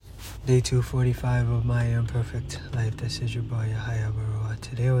Day 245 of my imperfect life. This is your boy Yahya Baroa.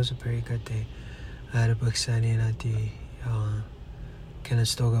 Today was a very good day. I had a book signing at the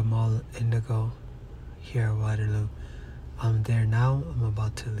Conestoga Mall Indigo here at Waterloo. I'm there now. I'm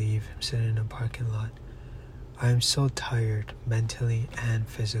about to leave. I'm sitting in a parking lot. I'm so tired mentally and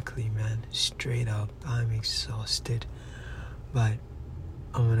physically, man. Straight up, I'm exhausted. But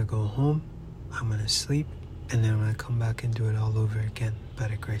I'm gonna go home. I'm gonna sleep. And then I'm going to come back and do it all over again by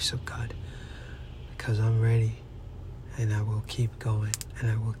the grace of God. Because I'm ready. And I will keep going. And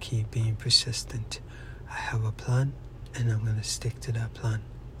I will keep being persistent. I have a plan. And I'm going to stick to that plan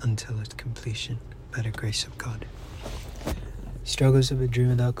until its completion by the grace of God.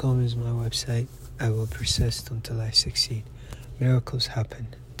 Strugglesofadreamer.com is my website. I will persist until I succeed. Miracles happen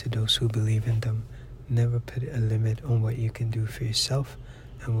to those who believe in them. Never put a limit on what you can do for yourself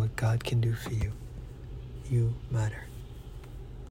and what God can do for you. You matter.